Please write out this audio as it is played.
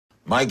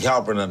Mike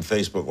Halpern on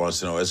Facebook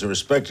wants to know, as a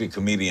respected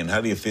comedian, how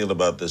do you feel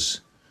about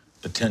this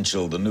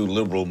potential, the new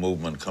liberal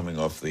movement coming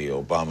off the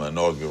Obama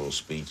inaugural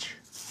speech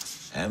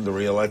and the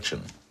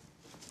re-election?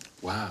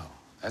 Wow,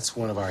 that's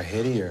one of our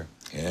headier.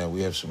 Yeah,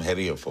 we have some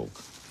headier folk.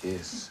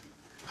 Yes.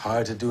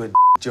 Hard to do a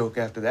joke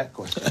after that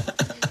question.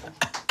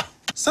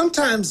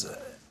 Sometimes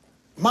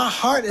my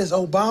heart is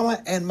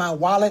Obama and my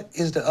wallet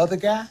is the other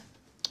guy.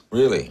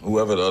 Really?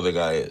 Whoever the other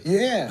guy is?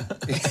 Yeah.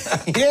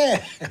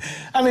 Yeah.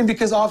 I mean,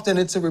 because often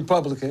it's a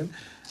Republican.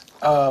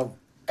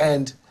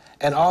 And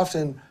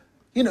often,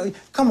 you know,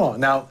 come on.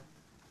 Now,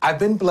 I've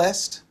been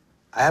blessed.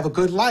 I have a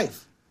good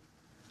life.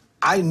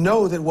 I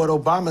know that what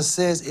Obama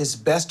says is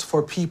best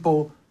for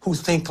people who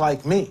think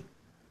like me.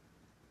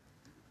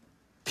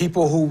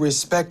 People who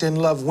respect and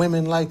love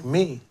women like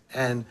me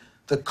and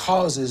the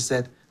causes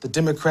that the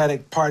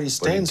Democratic Party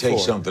stands for. But you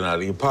take something out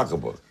of your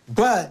pocketbook.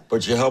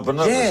 But you're helping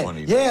others when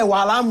you do. Yeah,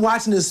 while I'm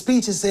watching the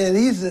speech and saying,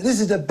 this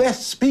is the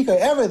best speaker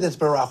ever, this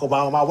Barack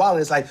Obama, my wallet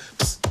is like,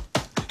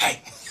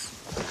 hey.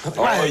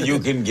 Oh, you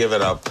can give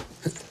it up.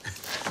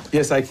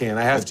 Yes, I can.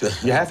 I have to.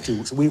 You have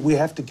to. We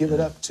have to give it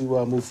up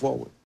to move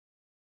forward.